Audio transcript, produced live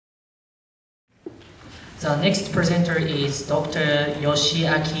The next presenter is Dr.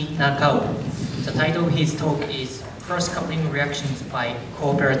 Yoshiaki Nakao. The title of his talk is Cross Coupling Reactions by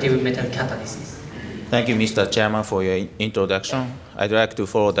Cooperative Metal Catalysis. Thank you, Mr. Chairman, for your introduction. I'd like to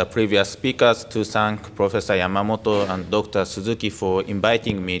follow the previous speakers to thank Professor Yamamoto and Dr. Suzuki for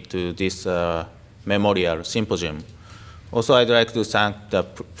inviting me to this memorial symposium. Also, I'd like to thank the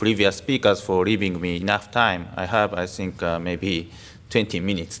previous speakers for leaving me enough time. I have, I think, maybe 20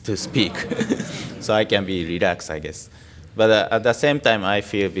 minutes to speak, so I can be relaxed, I guess. But at the same time, I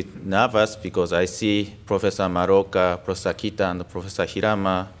feel a bit nervous because I see Professor Maruoka, Professor Kita, and Professor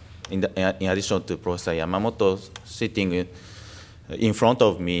Hirama, in addition to Professor Yamamoto, sitting in front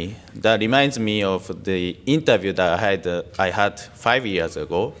of me. That reminds me of the interview that I had 5 years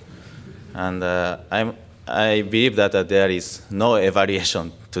ago. And I believe that there is no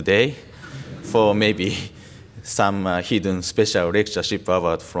evaluation today for maybe some hidden special lectureship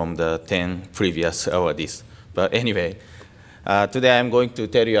award from the 10 previous awardees. But anyway, today I'm going to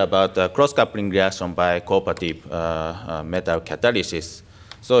tell you about the cross-coupling reaction by cooperative metal catalysis.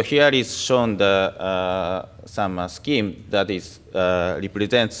 So here is shown some scheme that is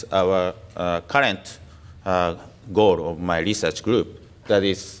represents our current goal of my research group. That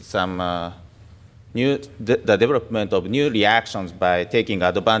is some the development of new reactions by taking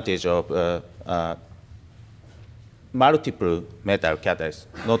advantage of multiple metal catalysts,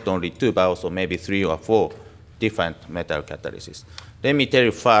 not only 2, but also maybe 3 or 4 different metal catalysis. Let me tell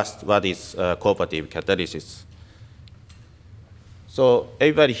you first what is cooperative catalysis. So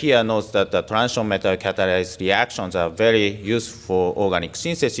everybody here knows that the transition metal catalyzed reactions are very useful for organic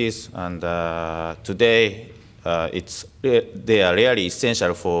synthesis, and today they are really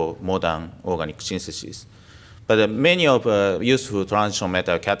essential for modern organic synthesis. But many of useful transition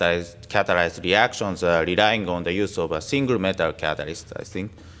metal catalyzed reactions are relying on the use of a single metal catalyst, I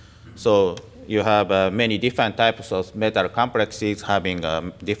think. So you have many different types of metal complexes having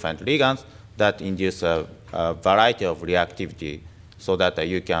different ligands that induce a variety of reactivity so that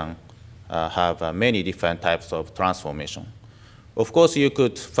you can have many different types of transformation. Of course, you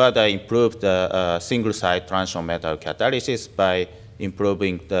could further improve the single-site transition metal catalysis by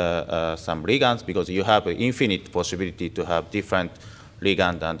improving some ligands, because you have an infinite possibility to have different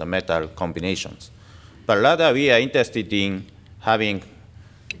ligand and metal combinations. But rather, we are interested in having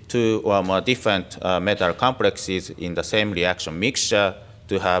 2 or more different metal complexes in the same reaction mixture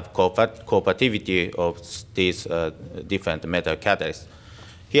to have cooperativity of these different metal catalysts.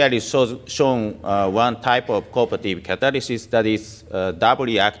 Here is shown one type of cooperative catalysis that is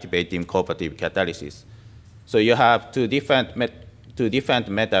doubly activating cooperative catalysis. So you have two different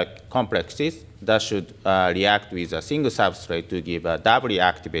metal complexes that should react with a single substrate to give a doubly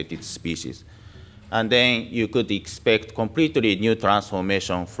activated species. And then you could expect completely new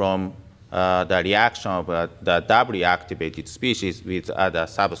transformation from the reaction of the doubly activated species with other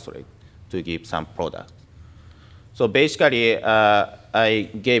substrate to give some product. So basically, I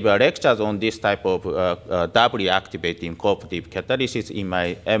gave lectures on this type of doubly activating cooperative catalysis in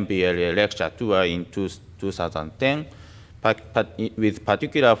my MBLA lecture tour in 2010, with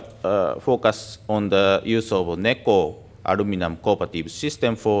particular focus on the use of nickel aluminum cooperative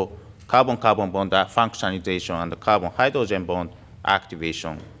system for carbon-carbon bond functionalization and carbon-hydrogen bond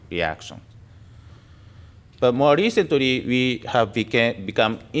activation reaction. But more recently, we have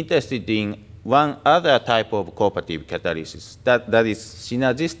become interested in one other type of cooperative catalysis, that is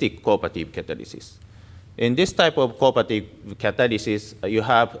synergistic cooperative catalysis. In this type of cooperative catalysis, you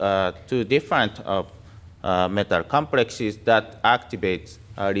have 2 different metal complexes that activate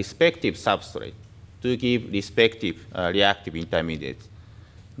respective substrate to give respective reactive intermediates.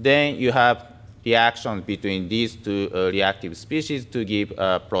 Then you have reactions between these 2 reactive species to give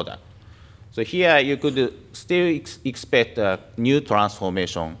a product. So here you could still expect a new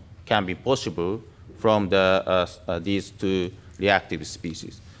transformation can be possible from these 2 reactive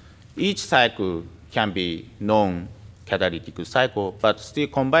species. Each cycle can be non-catalytic cycle, but still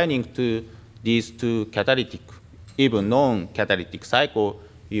combining these 2 catalytic, even non-catalytic cycle,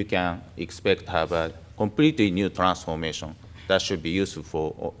 you can expect to have a completely new transformation that should be useful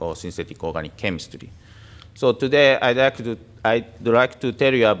for synthetic organic chemistry. So today I'd like to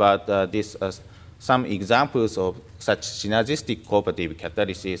tell you about some examples of such synergistic cooperative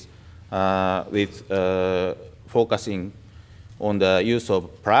catalysis with focusing on the use of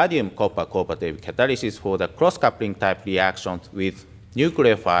palladium copper cooperative catalysis for the cross-coupling type reactions with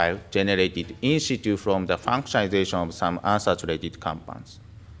nucleophile generated in situ from the functionalization of some unsaturated compounds.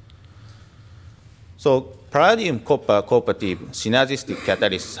 So palladium copper cooperative synergistic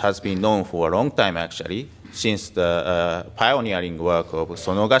catalysis has been known for a long time, actually, since the pioneering work of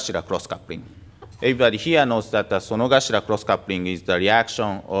Sonogashira cross-coupling. everybody here knows that the Sonogashira cross-coupling is the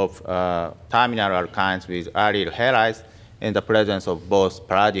reaction of terminal alkynes with allyl halides in the presence of both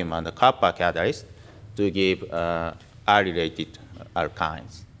palladium and copper catalyst to give allylated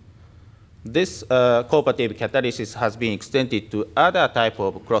alkynes. This cooperative catalysis has been extended to other type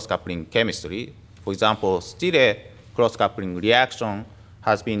of cross-coupling chemistry. For example, Stille cross-coupling reaction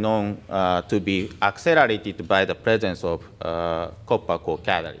has been known to be accelerated by the presence of copper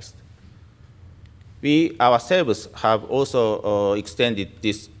co-catalyst. We ourselves have also extended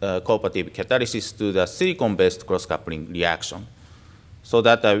this cooperative catalysis to the silicon-based cross-coupling reaction so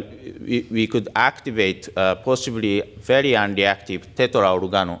that we could activate possibly very unreactive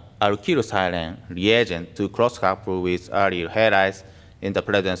tetraorganoalkylsilane reagent to cross-couple with allyl halides in the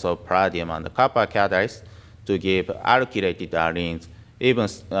presence of palladium and copper catalyst to give alkylated alkenes even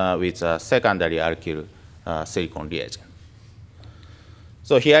with a secondary alkyl silicon reagent.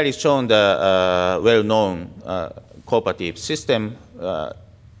 So here is shown the well-known cooperative system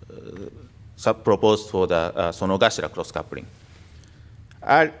proposed for the Sonogashira cross-coupling.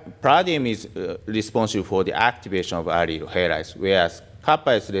 Palladium is responsible for the activation of allyl halides, whereas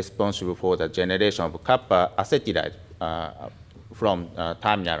copper is responsible for the generation of copper acetylide from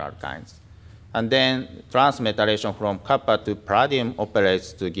terminal alkynes. And then transmetallation from copper to palladium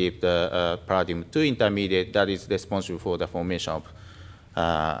operates to give the palladium-2 intermediate that is responsible for the formation of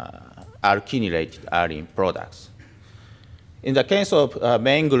alkylated allyne products. In the case of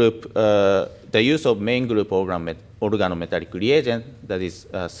main group, the use of main group organometallic reagent, that is,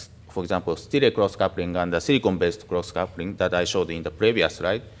 for example, Stille cross-coupling and the silicon-based cross-coupling that I showed in the previous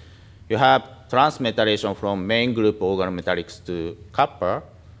slide, you have transmetallation from main group organometallics to copper.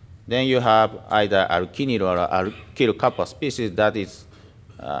 Then you have either alkynyl or alkyl copper species that is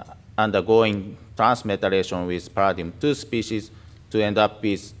undergoing transmetallation with palladium-2 species to end up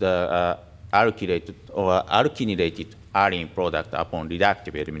with the alkylated or alkylated allyne product upon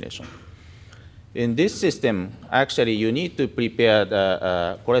reductive elimination. In this system, actually, you need to prepare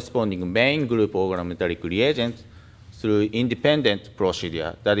the corresponding main group organometallic reagent through independent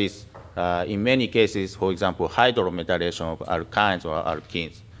procedure. That is, in many cases, for example, hydrometallation of alkynes or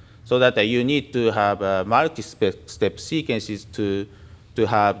alkenes. So that you need to have multi-step sequences to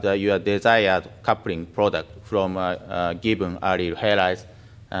have your desired coupling product from a given allyl halides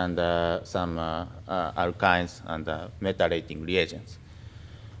and some alkynes and metallating reagents.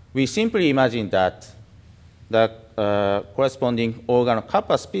 We simply imagine that the corresponding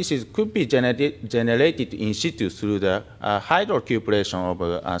organocopper species could be generated in situ through the hydrocupulation of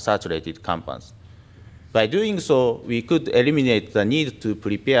unsaturated compounds. By doing so, we could eliminate the need to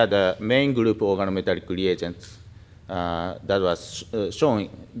prepare the main group organometallic reagents that was shown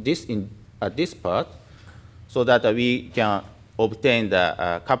at this part, so that we can obtain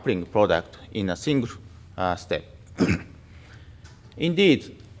the coupling product in a single step.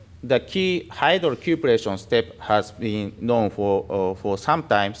 Indeed, the key hydrocupulation step has been known for some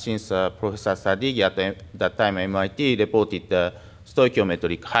time since Professor Sadeghi at that time MIT reported the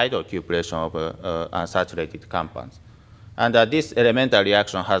stoichiometric hydrocupulation of unsaturated compounds. And this elemental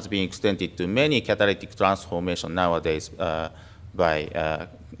reaction has been extended to many catalytic transformations nowadays by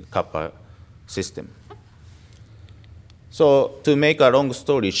copper system. So to make a long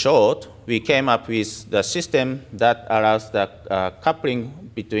story short, we came up with the system that allows the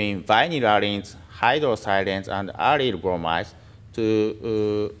coupling between vinyl arenes, hydrosilanes, and allyl bromides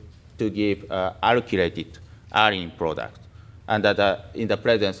to give alkylated allyne product, and that in the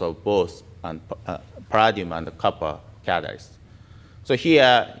presence of both palladium and copper catalysts. So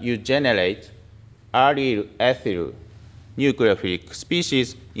here you generate allyl ethyl nucleophilic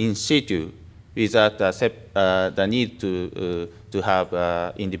species in situ without the need to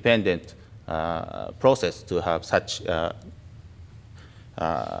have independent process to have such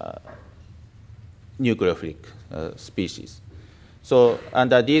nucleophilic species. So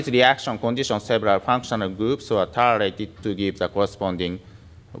under these reaction conditions, several functional groups were tolerated to give the corresponding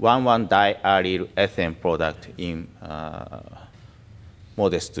 1,1-diallyl ethane product in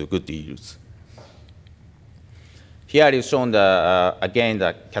modest to good yields. Here is shown again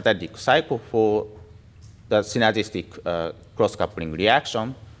the catalytic cycle for the synergistic cross-coupling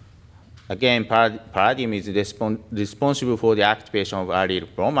reaction. Again, palladium is responsible for the activation of allyl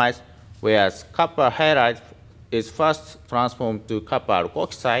bromides, whereas copper halide is first transformed to copper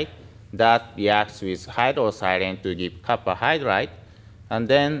alkoxide that reacts with hydrosilane to give copper hydride, and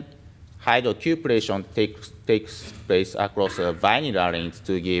then hydrocupulation takes place across vinyl arenes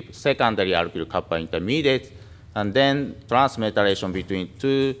to give secondary alkyl copper intermediates, and then transmetallation between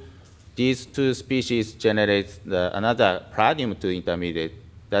these two species generates another palladium-2 intermediate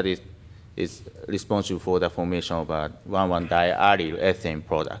that is is responsible for the formation of 1,1-diaryl ethane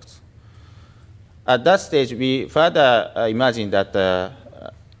products. At that stage, we further imagined that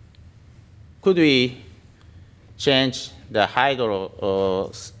could we change the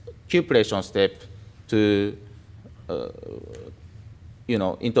hydrocupylation step to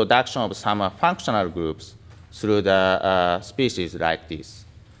introduction of some functional groups through the species like this.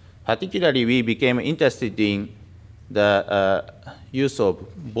 Particularly, we became interested in the use of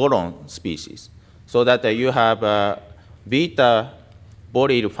boron species, so that you have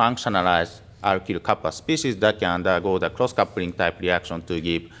beta-boryl functionalized alkyl kappa species that can undergo the cross-coupling type reaction to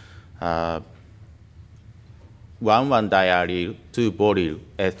give 1,1-diaryl 2-boryl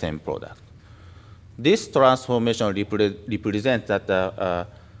ethane product. This transformation represents that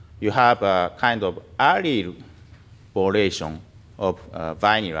you have a kind of allyl boration of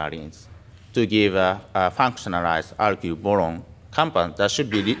vinyl arenes to give a functionalized alkyl boron compound that should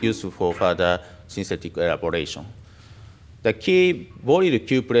be useful for further synthetic elaboration. The key boryl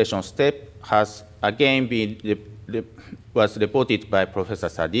cupylation step has again was reported by Professor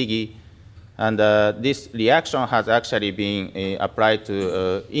Sadigi, and this reaction has actually been applied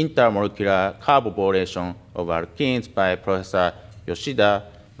to intermolecular carboboration of alkenes by Professor Yoshida,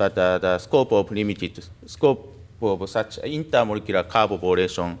 but the scope of such intermolecular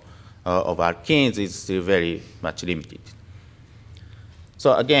carboboration of alkenes is still very much limited.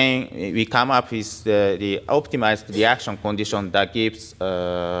 So again, we come up with the optimized reaction condition that gives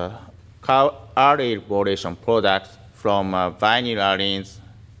allyl boration products from vinyl arenes,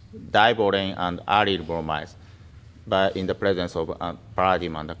 diborane, and allyl bromides, but in the presence of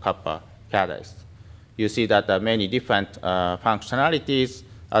palladium and copper catalyst. You see that many different functionalities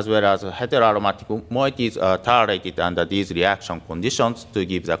as well as heteroaromatic moieties are tolerated under these reaction conditions to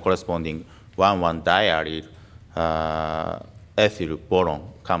give the corresponding 1,1-diaryl ethyl boron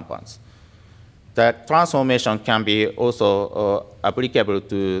compounds. The transformation can be also applicable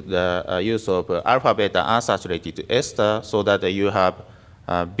to the use of alpha-beta unsaturated ester, so that you have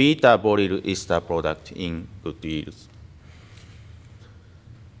beta-boryl ester product in good yields.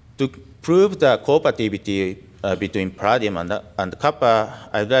 To prove the cooperativity between palladium and copper,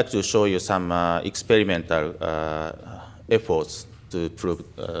 I'd like to show you some experimental efforts to prove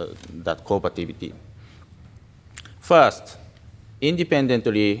that cooperativity. First,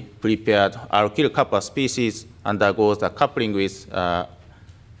 independently prepared alkyl copper species undergoes the coupling with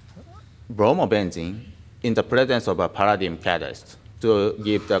bromobenzene in the presence of a palladium catalyst to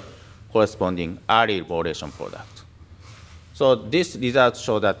give the corresponding allyl boration product. So this result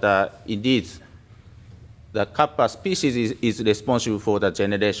shows that indeed the copper species is responsible for the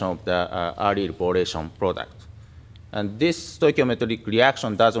generation of the allyl boration product. And this stoichiometric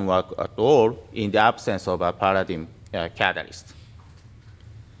reaction doesn't work at all in the absence of a palladium catalyst.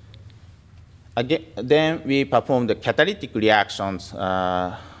 Again, then we perform the catalytic reactions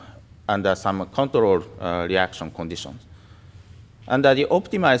under some controlled reaction conditions. Under the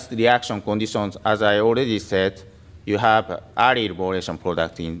optimized reaction conditions, as I already said, you have allyl boration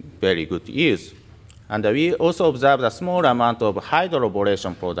product in very good use. And we also observed a small amount of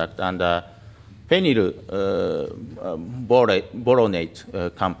hydroboration product and phenyl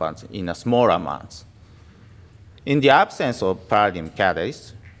boronate compounds in small amounts. In the absence of palladium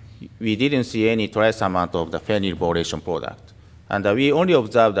catalyst, we didn't see any trace amount of the phenyl boration product. And we only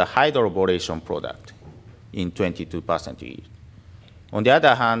observed the hydroboration product in 22% yield. On the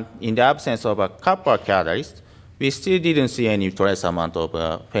other hand, in the absence of a copper catalyst, we still didn't see any trace amount of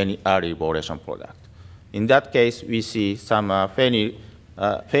allyl boration product. In that case, we see some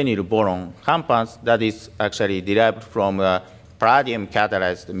phenyl boron compounds that is actually derived from palladium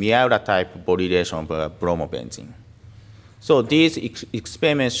catalyzed Miura type borylation of bromobenzene. So these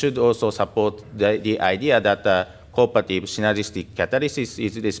experiments should also support the idea that cooperative synergistic catalysis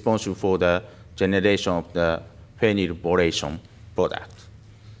is responsible for the generation of the phenyl boration product.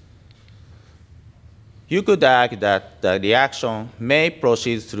 You could argue that the reaction may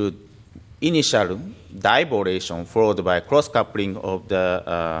proceed through initial diboration followed by cross-coupling of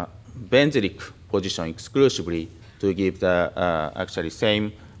the benzylic position exclusively to give the actually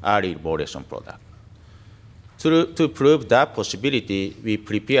same allyl boration product. To prove that possibility, we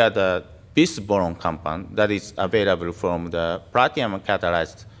prepared the bis boron compound that is available from the platinum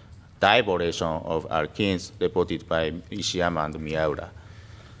catalyzed diboration of alkenes reported by Ishiyama and Miura.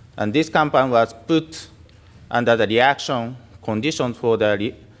 And this compound was put under the reaction conditions for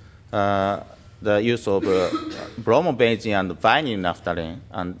the use of bromobenzene and vinyl naphthalene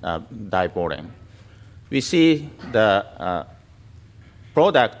and diborane. We see the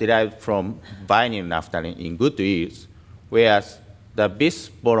product derived from vinyl naphthalene in good yields, whereas the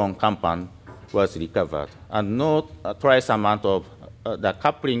bis-boron compound was recovered, and no trace amount of the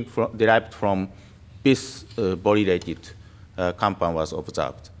coupling derived from bis-borylated compound was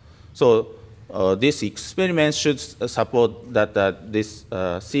observed. So this experiment should support that this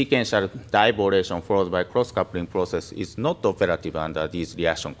sequential diboration followed by cross-coupling process is not operative under these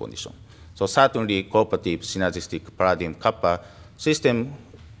reaction conditions. So certainly cooperative synergistic paradigm kappa system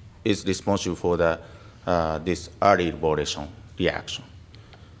is responsible for this early boration reaction.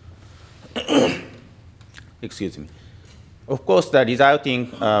 Excuse me. Of course, the resulting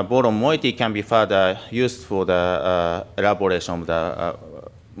boron moiety can be further used for the elaboration of the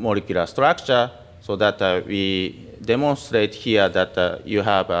molecular structure, so that we demonstrate here that you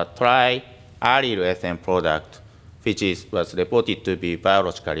have a tri-aryl ethane product, which was reported to be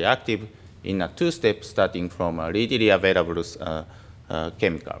biologically active in a two-step starting from readily available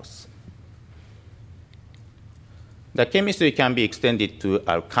chemicals. The chemistry can be extended to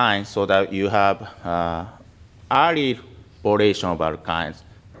alkynes so that you have aryl boration of alkynes,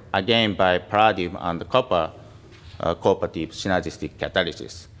 again by palladium and copper cooperative synergistic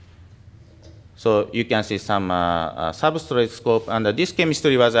catalysis. So you can see some substrate scope, and this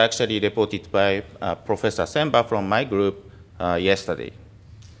chemistry was actually reported by Professor Semba from my group yesterday.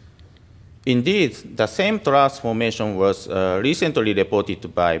 Indeed, the same transformation was recently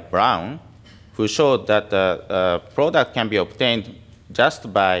reported by Brown, who showed that the product can be obtained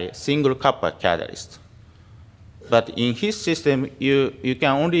just by single copper catalyst. But in his system, you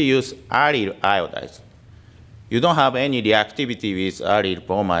can only use aryl iodides. You don't have any reactivity with aryl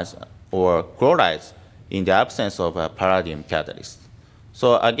bromides or chlorides in the absence of a palladium catalyst.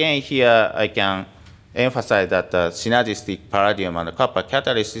 So again, here I can emphasize that synergistic palladium and copper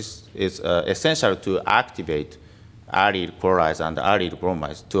catalysis is essential to activate aryl chlorides and aryl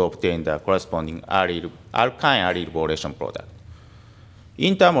bromides to obtain the corresponding alkyne aryl boration product.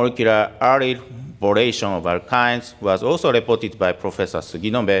 Intermolecular aryl boration of alkynes was also reported by Professor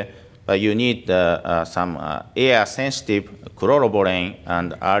Suginobe, but you need some air-sensitive chloroborane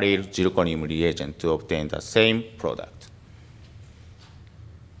and aryl zirconium reagent to obtain the same product.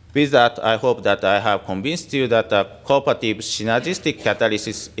 With that, I hope that I have convinced you that cooperative synergistic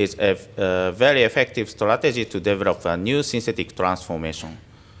catalysis is a very effective strategy to develop a new synthetic transformation.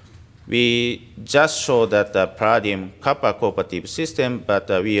 We just showed that the palladium copper cooperative system, but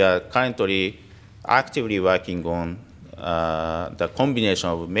we are currently actively working on the combination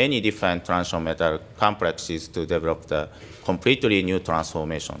of many different transition metal complexes to develop the completely new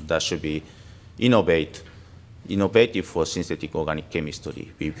transformation that should be innovative for synthetic organic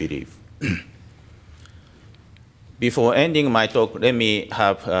chemistry, we believe. Before ending my talk, let me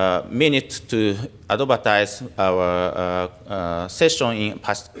have a minute to advertise our session in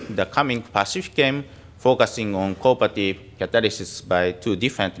the coming Pacific Chem, focusing on cooperative catalysis by two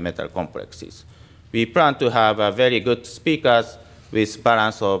different metal complexes. We plan to have very good speakers with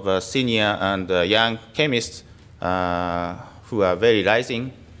balance of senior and young chemists who are very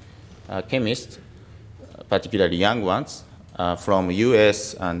rising chemists, particularly young ones, from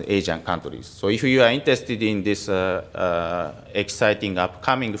US and Asian countries. So if you are interested in this exciting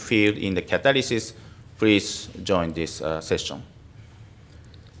upcoming field in the catalysis, please join this session.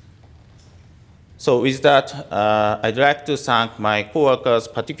 So with that, I'd like to thank my coworkers,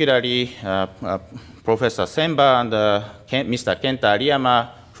 particularly Professor Semba and Mr. Kenta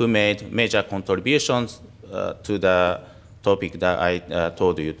Ariyama, who made major contributions to the topic that I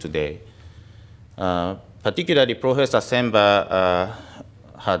told you today. Particularly, Professor Semba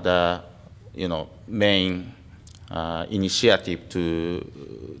had a main initiative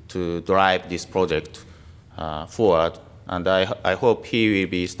to drive this project forward. And I hope he will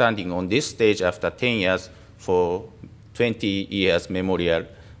be standing on this stage after 10 years for 20 years memorial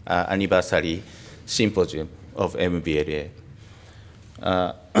anniversary symposium of MBLA.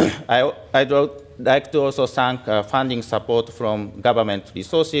 I'd like to also thank funding support from government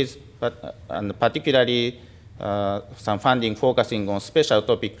resources, and particularly some funding focusing on special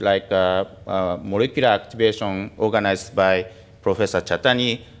topics like molecular activation organized by Professor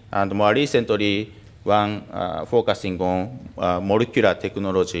Chatani, and more recently, one focusing on molecular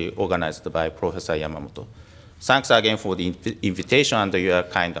technology organized by Professor Yamamoto. Thanks again for the invitation and your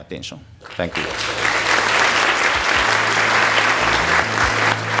kind attention. Thank you.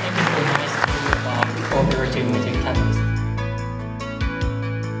 Thank you for the nice cooperative metal